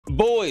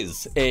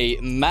Boys, a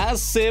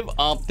massive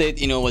update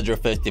in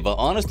Overdrive Festival.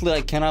 Honestly, I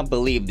cannot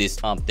believe this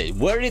update.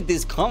 Where did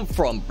this come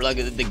from? Like,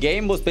 the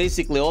game was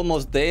basically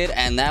almost dead,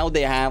 and now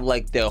they have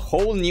like the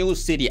whole new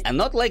city, and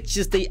not like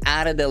just they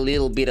added a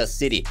little bit of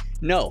city.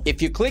 No, if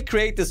you click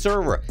create the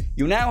server,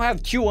 you now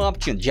have two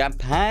options: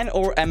 Japan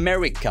or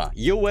America,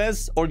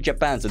 US or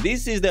Japan. So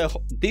this is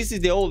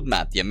the old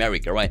map, the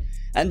America, right?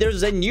 And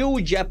there's a new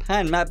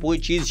Japan map,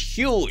 which is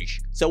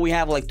huge. So we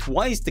have like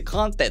twice the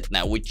content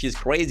now, which is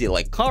crazy.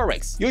 Like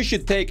Carex, you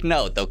should take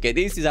note, okay?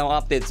 This is how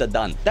updates are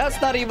done. That's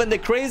not even the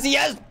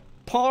craziest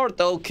part.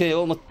 Okay,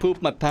 almost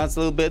pooped my pants a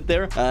little bit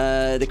there.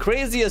 The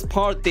craziest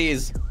part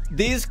is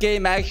this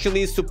game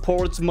actually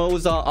supports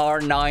Moza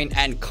R9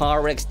 and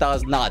Carex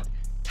does not.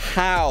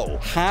 How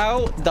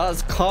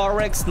does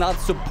Carex not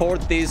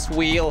support this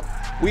wheel?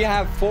 We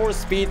have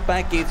force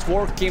feedback. It's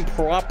working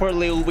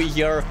properly over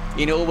here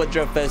in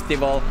Overdrive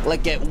Festival.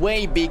 Like a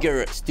way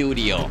bigger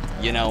studio,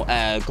 you know,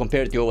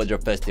 compared to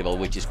Overdrive Festival,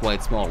 which is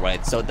quite small,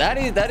 right? So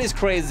that is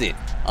crazy.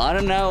 I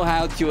don't know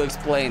how to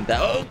explain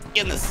that. Oh,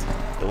 goodness.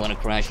 Don't want to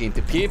crash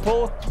into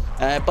people.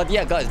 But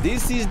yeah, guys,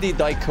 this is the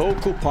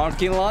Daikoku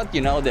parking lot.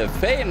 You know, the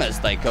famous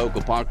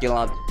Daikoku parking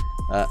lot.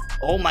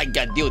 Oh my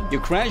god, dude, you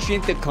crash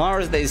into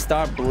cars, they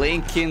start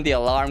blinking, the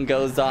alarm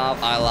goes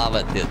off. I love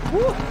it, dude.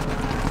 Woo.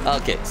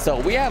 Okay, so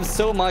we have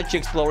so much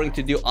exploring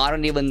to do. I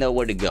don't even know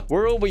where to go.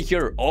 We're over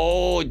here.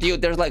 Oh,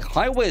 dude, there's like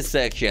highway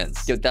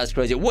sections. Dude, that's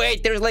crazy.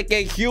 Wait, there's like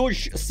a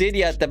huge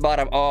city at the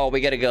bottom. Oh, we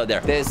gotta go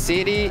there. The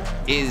city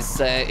is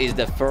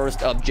the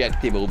first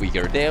objective over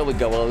here. There we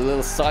go. A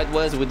little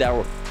sideways with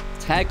our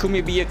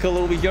Takumi vehicle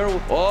over here.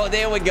 Oh,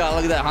 there we go.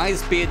 Look at that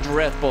high-speed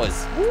drift,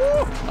 boys.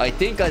 Woo! I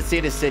think I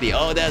see the city.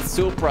 Oh, that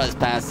Supra's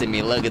passing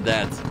me. Look at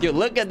that. Dude,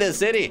 look at the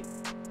city.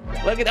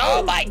 Look at...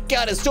 Oh my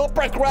god, a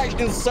Supra crashed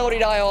and so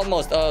did I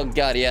almost. Oh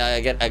god,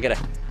 yeah, I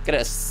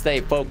gotta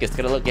stay focused.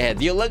 Gotta look ahead.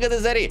 Dude, look at the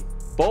city.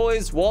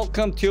 Boys,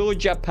 welcome to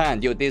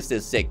Japan. Dude, this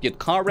is sick. Dude,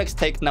 Carex,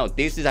 take note.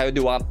 This is how you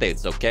do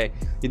updates, okay?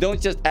 You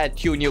don't just add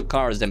 2 new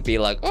cars and be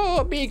like,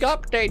 oh, big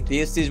update.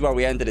 This is where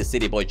we enter the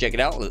city, boy. Check it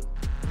out.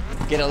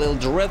 Get a little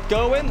drift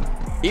going.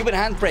 Even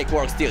handbrake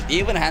works, dude.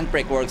 Even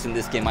handbrake works in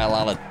this game. I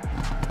love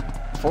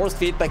it. Force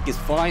feedback is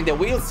fine. The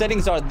wheel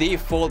settings are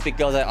default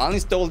because I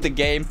uninstalled the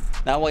game.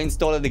 Now I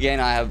installed it again.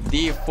 I have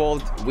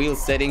default wheel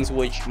settings,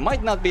 which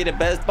might not be the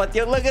best, but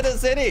yeah, look at the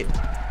city.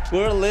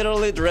 We're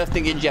literally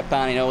drifting in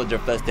Japan in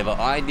Overdrive Festival.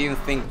 I didn't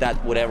think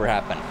that would ever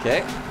happen.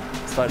 Okay,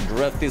 start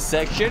drifting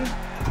section.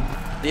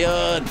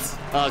 Dude,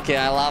 okay,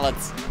 I love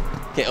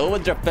it. Okay,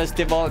 Overdrive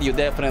Festival, you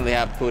definitely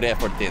have put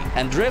effort in.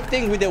 And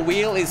drifting with the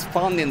wheel is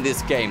fun in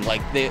this game.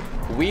 Like, the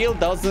wheel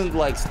doesn't,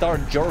 like,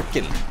 start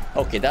jerking.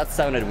 Okay, that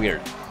sounded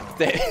weird.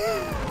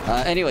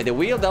 Anyway, the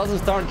wheel doesn't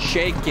start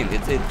shaking.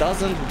 It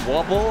doesn't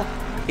wobble.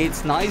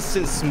 It's nice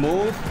and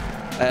smooth.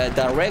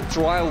 Direct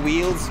drive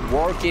wheels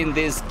work in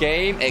this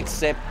game,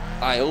 except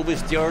I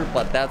oversteered,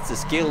 but that's a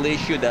skill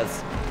issue.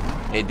 That's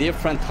a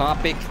different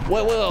topic.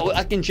 Well,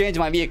 I can change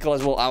my vehicle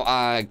as well.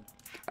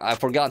 I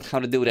forgot how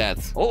to do that.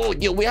 Oh,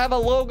 yeah, we have a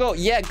logo.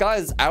 Yeah,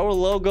 guys, our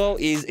logo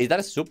is that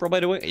a Supra, by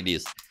the way? It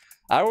is.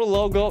 Our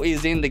logo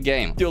is in the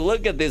game. Dude,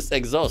 look at this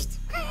exhaust.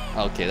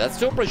 Okay, that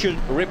Supra should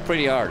rip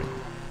pretty hard.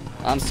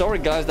 I'm sorry,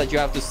 guys, that you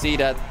have to see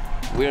that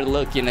weird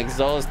looking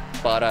exhaust,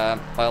 but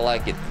I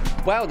like it.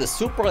 Wow, the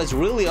Supra is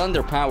really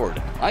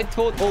underpowered. I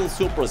thought all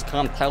Supras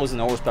come 1000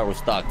 horsepower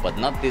stock, but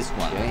not this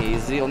one. Okay,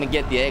 easy. Let me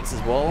get the X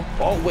as well.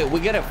 Oh, wait, we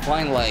gotta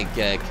find like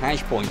a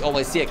cash point. Oh,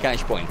 I see a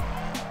cash point.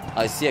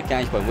 I see a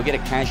cash point. We gotta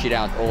cash it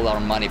out, all our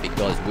money,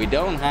 because we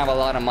don't have a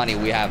lot of money.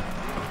 We have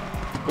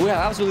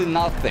absolutely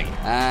nothing.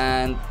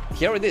 And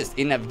here it is,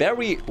 in a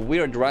very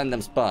weird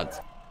random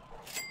spot.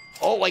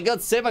 Oh, I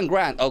got 7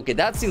 grand. Okay,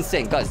 that's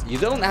insane, guys. You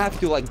don't have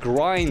to like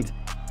grind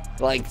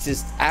like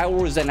just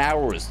hours and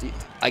hours.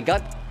 I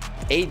got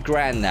 8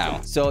 grand now.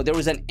 So there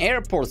is an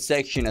airport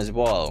section as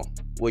well,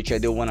 which I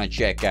do want to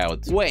check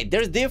out. Wait,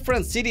 there's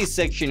different city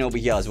section over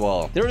here as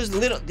well. There's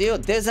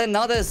dude, there's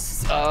another...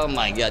 Oh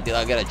my god, dude,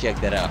 I gotta check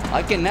that out.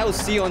 I can now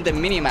see on the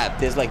minimap,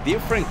 there's like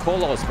different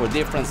colors for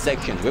different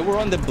sections. We were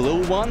on the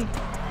blue one.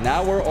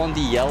 Now we're on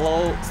the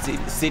yellow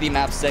city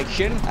map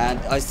section. And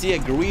I see a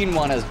green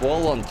one as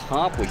well on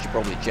top. We should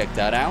probably check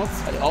that out.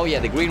 Oh yeah,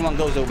 the green one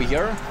goes over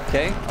here.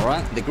 Okay, all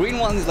right. The green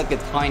one is like a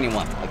tiny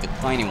one. Like a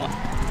tiny one.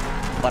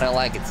 But I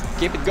like it.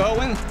 Keep it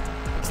going.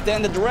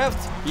 Extend the drift.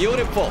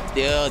 Beautiful.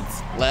 Dude,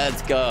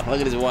 let's go. Look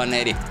at this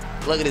 180.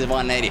 Look at this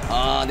 180.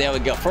 Oh, there we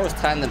go. First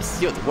tandem.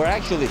 Dude, we're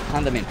actually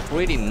tandeming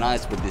pretty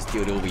nice with this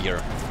dude over here.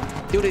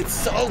 Dude, it's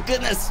so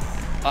goodness.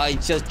 I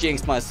just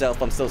jinxed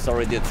myself. I'm so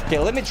sorry, dude. Okay,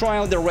 let me try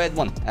out the red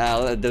one.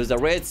 There's a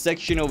red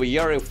section over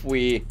here. If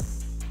we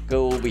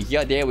go over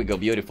here, there we go.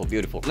 Beautiful,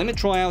 beautiful. Let me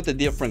try out a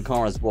different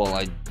car as well.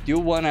 I do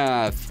want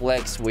to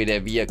flex with a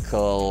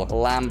vehicle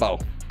Lambo.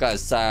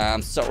 Guys,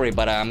 I'm sorry,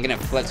 but I'm gonna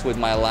flex with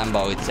my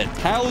Lambo. It's a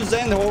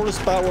 1000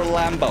 horsepower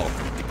Lambo.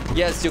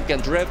 Yes, you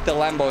can drift the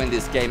Lambo in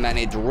this game, and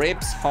it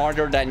rips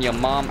harder than your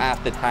mom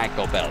after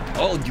Taco Bell.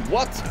 Oh,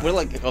 what? We're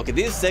like, okay,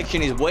 this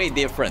section is way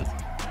different.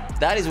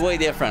 That is way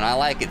different. I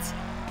like it.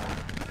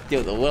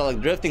 Dude, we're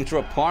like drifting through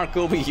a park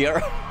over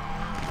here.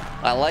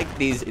 I like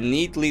these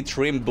neatly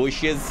trimmed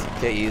bushes.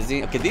 Okay,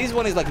 easy. Okay, this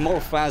one is like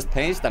more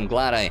fast-paced. I'm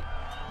glad I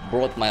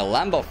brought my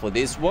Lambo for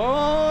this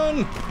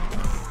one.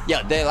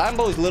 Yeah, the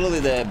Lambo is literally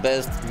the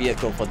best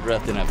vehicle for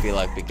drifting, I feel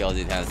like, because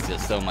it has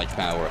just so much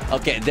power.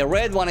 Okay, the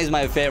red one is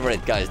my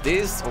favorite, guys.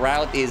 This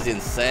route is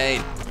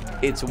insane.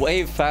 It's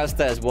way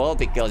faster as well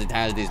because it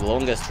has these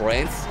longer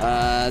straights.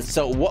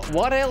 So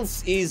what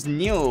else is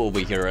new over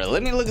here?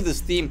 Let me look at the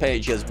Steam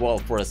page as well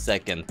for a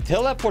second.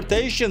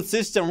 Teleportation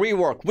system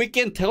rework. We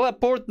can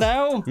teleport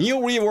now? New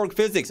rework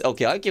physics.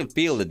 Okay, I can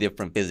feel the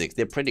different physics.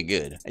 They're pretty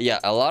good. Yeah,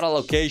 a lot of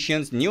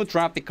locations. New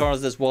traffic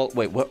cars as well.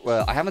 Wait, what?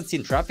 I haven't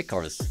seen traffic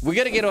cars. We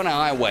gotta get on a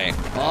highway.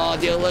 Oh,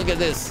 dude, look at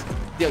this.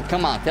 Dude,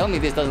 come on, tell me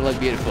this doesn't look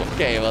beautiful.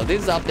 Okay, well,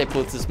 this update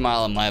puts a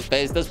smile on my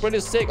face. That's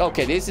pretty sick.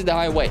 Okay, this is the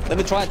highway. Let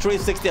me try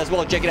 360 as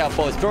well. Check it out,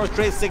 boys. First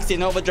 360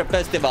 Nova Drift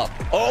Festival.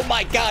 Oh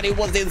my god, it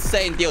was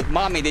insane, dude.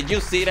 Mommy, did you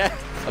see that?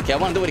 Okay, I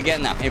want to do it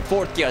again now. In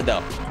 4th gear,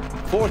 though.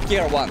 4th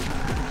gear, 1.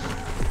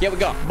 Here we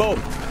go.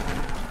 Boom.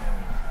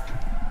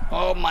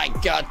 Oh my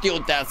god,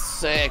 dude, that's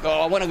sick. Oh,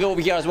 I want to go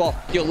over here as well.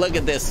 Dude, look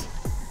at this.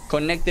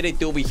 Connected it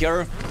to over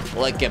here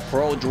like a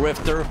pro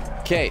drifter.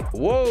 Okay,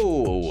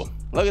 whoa.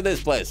 Look at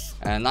this place.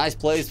 A nice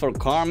place for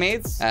car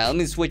mates. Let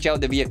me switch out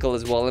the vehicle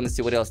as well. Let me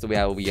see what else do we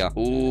have over here.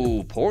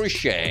 Ooh,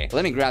 Porsche.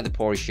 Let me grab the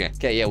Porsche.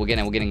 Okay, yeah, we're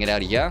gonna get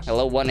out of here.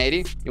 Hello,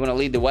 180. You wanna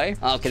lead the way?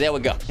 Okay, there we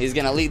go. He's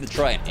gonna lead the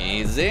train.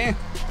 Easy.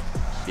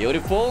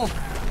 Beautiful.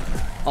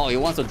 Oh, he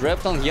wants to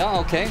drift on here?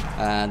 Okay.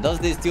 Does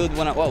this dude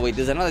wanna... Oh, wait,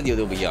 there's another dude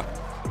over here.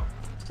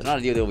 There's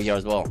another dude over here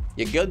as well.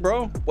 You good,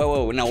 bro?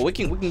 Wait. No, we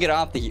can get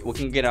off the... We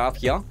can get off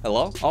here.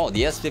 Hello? Oh,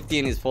 the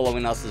S15 is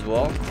following us as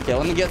well. Okay,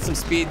 let me get some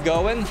speed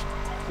going.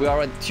 We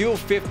are at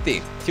 250,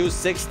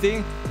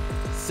 260,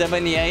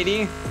 70,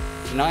 80,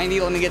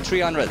 90. Let me get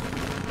 300.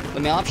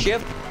 Let me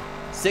upshift.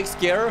 6th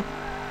gear.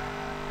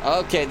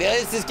 Okay,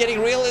 this is getting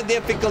really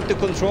difficult to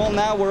control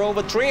now. We're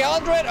over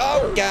 300.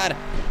 Oh, God.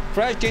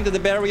 Crashed into the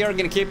barrier.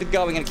 Gonna keep it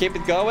going.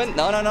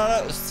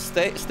 No.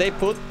 Stay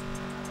put.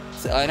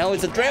 I know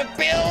it's a drift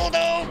build.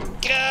 Oh,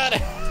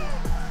 God.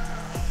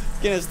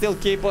 Gonna still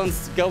keep on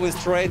going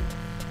straight.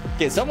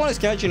 Okay, someone is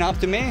catching up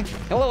to me.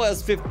 Hello,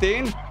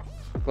 S15.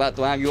 Glad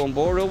to have you on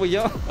board over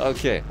here.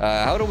 Okay,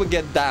 how do we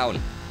get down?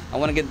 I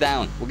want to get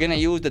down. We're gonna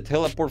use the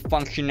teleport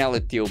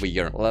functionality over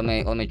here. Let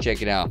me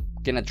check it out.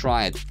 Gonna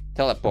try it.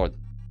 Teleport.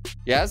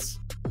 Yes?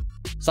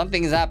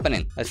 Something is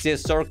happening. I see a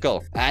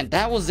circle. And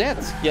that was it.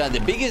 Yeah, the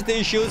biggest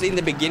issues in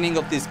the beginning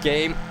of this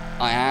game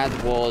I had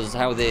was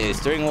how the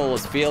steering wheel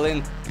was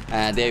feeling.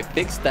 They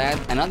fixed that.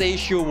 Another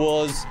issue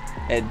was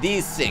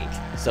desync.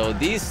 So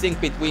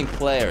desync between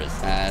players.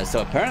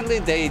 So apparently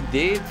they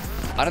did...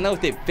 I don't know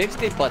if they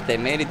fixed it, but they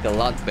made it a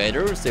lot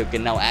better, so you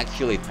can now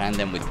actually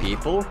tandem with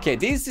people. Okay,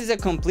 this is a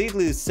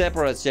completely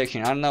separate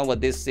section. I don't know what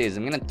this is.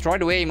 I'm gonna try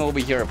to aim over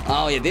here.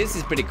 Oh yeah, this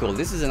is pretty cool.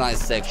 This is a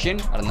nice section.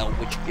 I don't know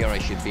which gear I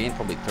should be in.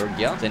 Probably 3rd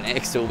gear. There's an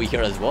X over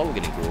here as well. We're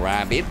gonna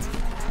grab it.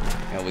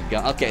 There we go.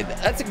 Okay,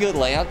 that's a good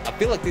layout. I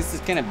feel like this is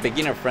kind of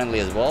beginner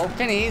friendly as well.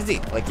 Kind of easy.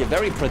 Like a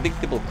very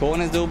predictable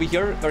corners over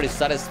here. Very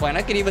satisfying.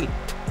 I can even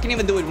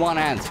do it one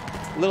hand.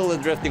 Literally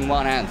drifting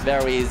one hand.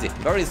 Very easy.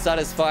 Very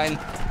satisfying.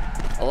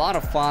 A lot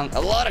of fun,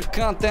 a lot of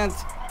content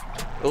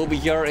over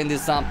here in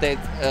this update.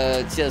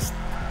 Just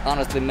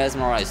honestly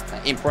mesmerized,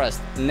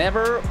 impressed.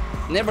 Never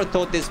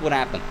thought this would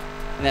happen.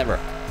 Never.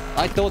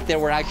 I thought they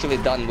were actually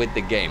done with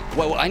the game.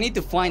 Well, I need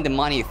to find the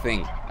money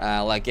thing,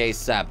 like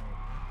ASAP.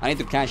 I need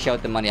to cash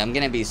out the money. I'm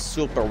gonna be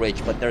super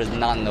rich, but there's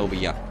none over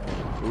here.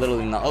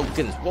 Literally none. Oh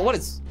goodness,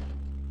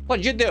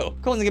 what'd you do?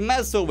 Causing a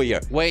mess over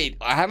here. Wait,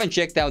 I haven't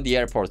checked out the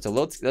airport. So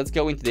let's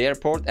go into the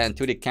airport and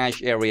to the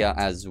cash area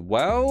as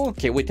well.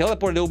 Okay, we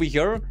teleported over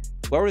here.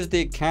 Where is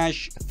the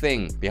cash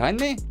thing? Behind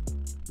me?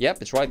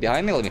 Yep, it's right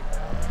behind me. Let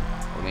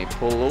me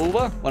pull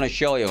over. Want to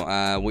show you.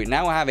 We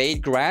now have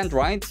 8 grand,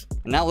 right?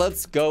 Now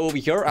let's go over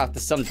here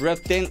after some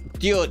drifting.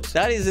 Dude,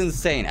 that is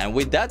insane. And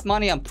with that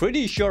money, I'm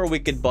pretty sure we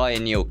could buy a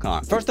new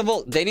car. First of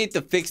all, they need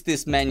to fix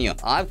this menu.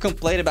 I've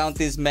complained about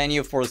this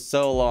menu for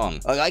so long.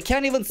 I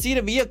can't even see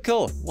the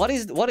vehicle. What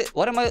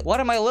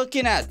am I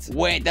looking at?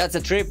 Wait, that's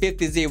a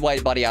 350Z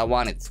white body. I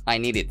want it. I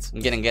need it.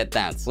 I'm gonna get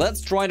that.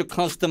 Let's try to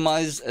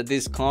customize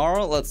this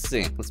car. Let's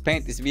see. Let's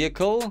paint this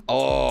vehicle.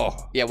 Oh,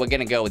 yeah, we're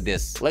gonna go with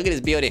this. Look at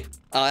this beauty.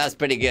 Oh, that's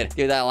pretty good.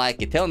 Dude, I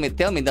like it. Tell me it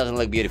doesn't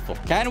look beautiful.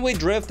 Can we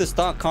drift the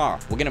stock car?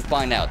 We're gonna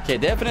find out. Okay,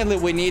 definitely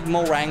we need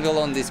more angle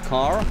on this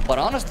car. But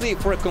honestly,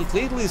 for a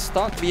completely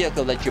stock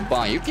vehicle that you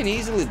buy, you can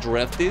easily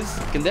drift this.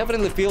 You can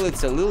definitely feel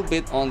it's a little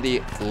bit on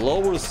the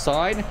lower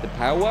side, the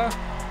power.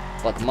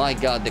 But my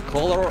god, the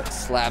color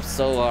slaps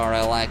so hard.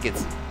 I like it.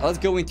 Let's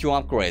go into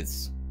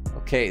upgrades.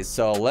 Okay,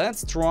 so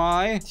let's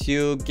try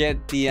to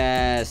get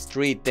the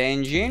street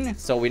engine.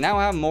 So we now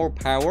have more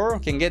power.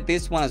 Can get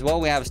this one as well.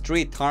 We have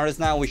street tires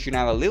now. We should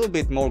have a little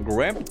bit more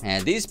grip.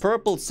 And this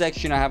purple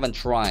section I haven't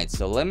tried.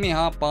 So let me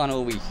hop on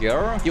over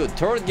here. Dude,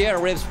 3rd gear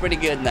rips pretty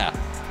good now.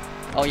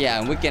 Oh yeah,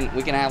 and we can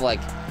have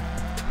like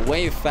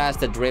way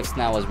faster drifts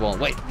now as well.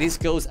 Wait, this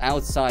goes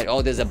outside.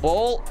 Oh, there's a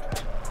ball.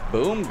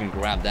 Boom, can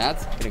grab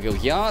that. Gonna go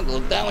here, a little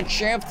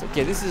downshift.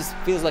 Okay, this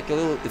feels like a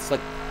little, it's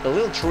like a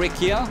little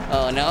trickier.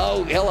 Oh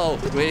no, hello,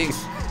 greetings.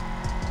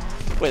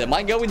 Wait, am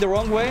I going the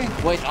wrong way?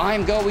 Wait,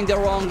 I'm going the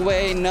wrong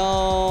way.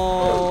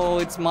 No,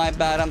 it's my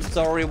bad. I'm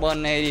sorry,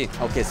 180.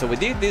 Okay, so we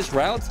did this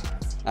route.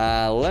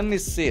 Let me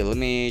see. Let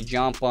me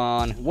jump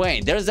on.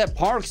 Wait, there's a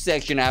park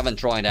section I haven't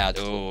tried out.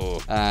 Oh,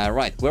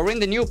 right. We're in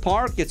the new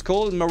park. It's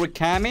called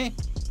Murakami.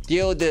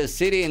 Dude, the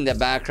city in the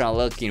background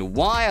looking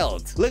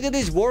wild. Look at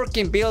these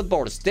working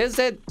billboards.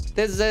 The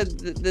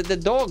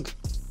dog.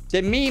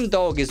 The meme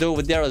dog is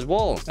over there as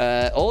well.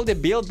 All the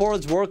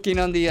billboards working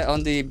on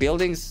the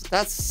buildings.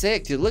 That's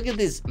sick, dude. Look at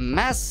this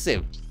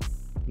massive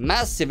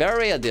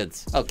area, dude.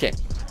 Okay,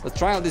 let's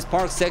try out this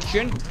park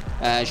section.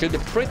 Should be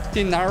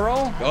pretty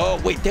narrow.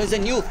 Oh wait, there's a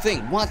new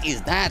thing. What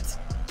is that?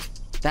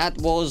 That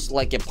was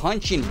like a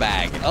punching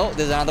bag. Oh,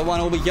 there's another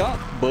one over here.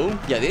 Boom.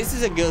 Yeah, this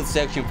is a good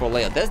section for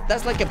layout.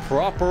 That's like a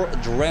proper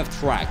drift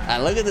track.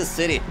 And look at the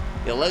city.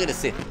 Yeah, look at the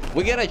city.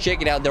 We gotta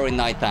check it out during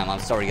nighttime. I'm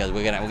sorry, guys.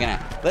 We're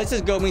gonna. Let's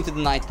just go into the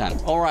nighttime.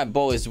 All right,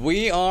 boys.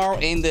 We are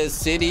in the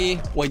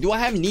city. Wait, do I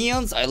have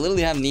neons? I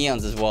literally have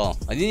neons as well.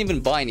 I didn't even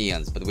buy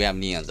neons, but we have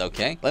neons.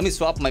 Okay. Let me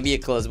swap my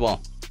vehicle as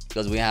well,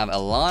 because we have a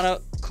lot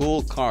of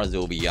cool cars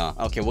over here.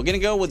 Okay, we're gonna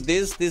go with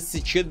this. This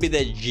should be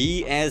the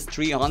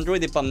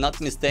GS300 if I'm not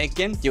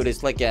mistaken. Dude,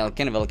 it's like a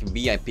kind of like a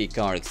VIP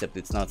car, except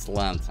it's not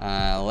slammed.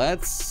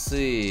 Let's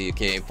see.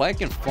 Okay, if I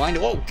can find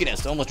it. Oh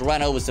goodness, almost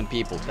ran over some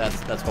people.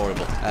 That's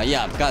horrible.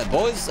 Yeah, got it,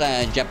 boys.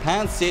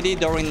 Japan City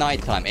during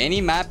nighttime. Any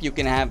map you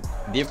can have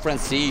different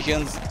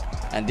seasons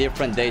and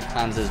different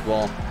daytimes as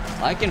well.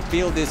 I can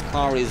feel this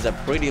car is a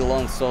pretty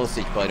long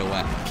sausage, by the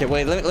way. Okay,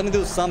 wait, let me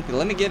do something.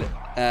 Let me get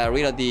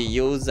rid of the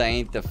user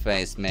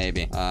interface,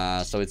 maybe.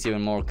 So it's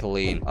even more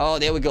clean. Oh,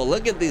 there we go.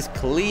 Look at this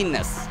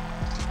cleanness.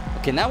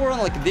 Okay, now we're on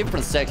like a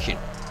different section.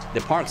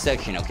 The park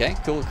section, okay?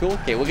 Cool, cool.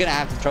 Okay, we're gonna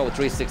have to travel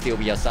 360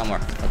 over here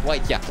somewhere.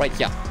 Right here, right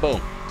here. Boom.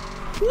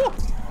 Woo.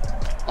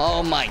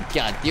 Oh my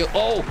god.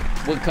 Oh,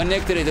 we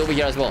connected it over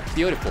here as well.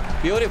 Beautiful,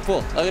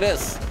 beautiful. Look at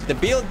this. The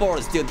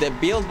billboards, dude. The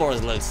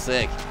billboards look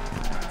sick.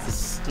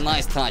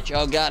 Nice touch.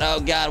 Oh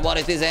god, what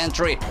is this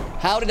entry?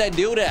 How did I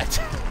do that?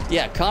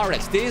 Yeah,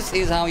 CarX, this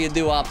is how you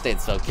do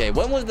updates, okay?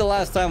 When was the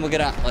last time we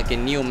got like a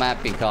new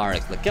map in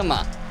CarX? Like, come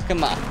on.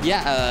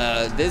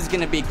 Yeah, there's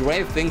gonna be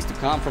great things to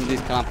come from this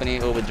company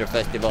over the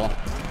festival.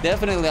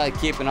 Definitely, I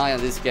keep an eye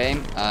on this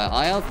game.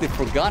 I honestly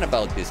forgot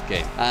about this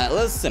game.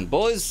 Listen,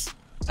 boys.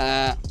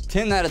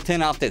 10 out of 10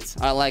 updates.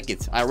 I like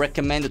it. I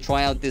recommend to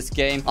try out this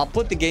game. I'll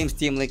put the game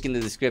Steam link in the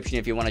description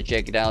if you want to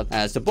check it out.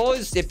 So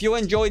boys, if you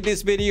enjoyed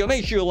this video,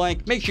 make sure you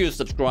like, make sure you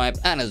subscribe,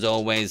 and as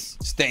always,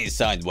 stay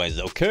sideways,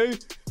 okay?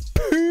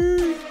 Peace.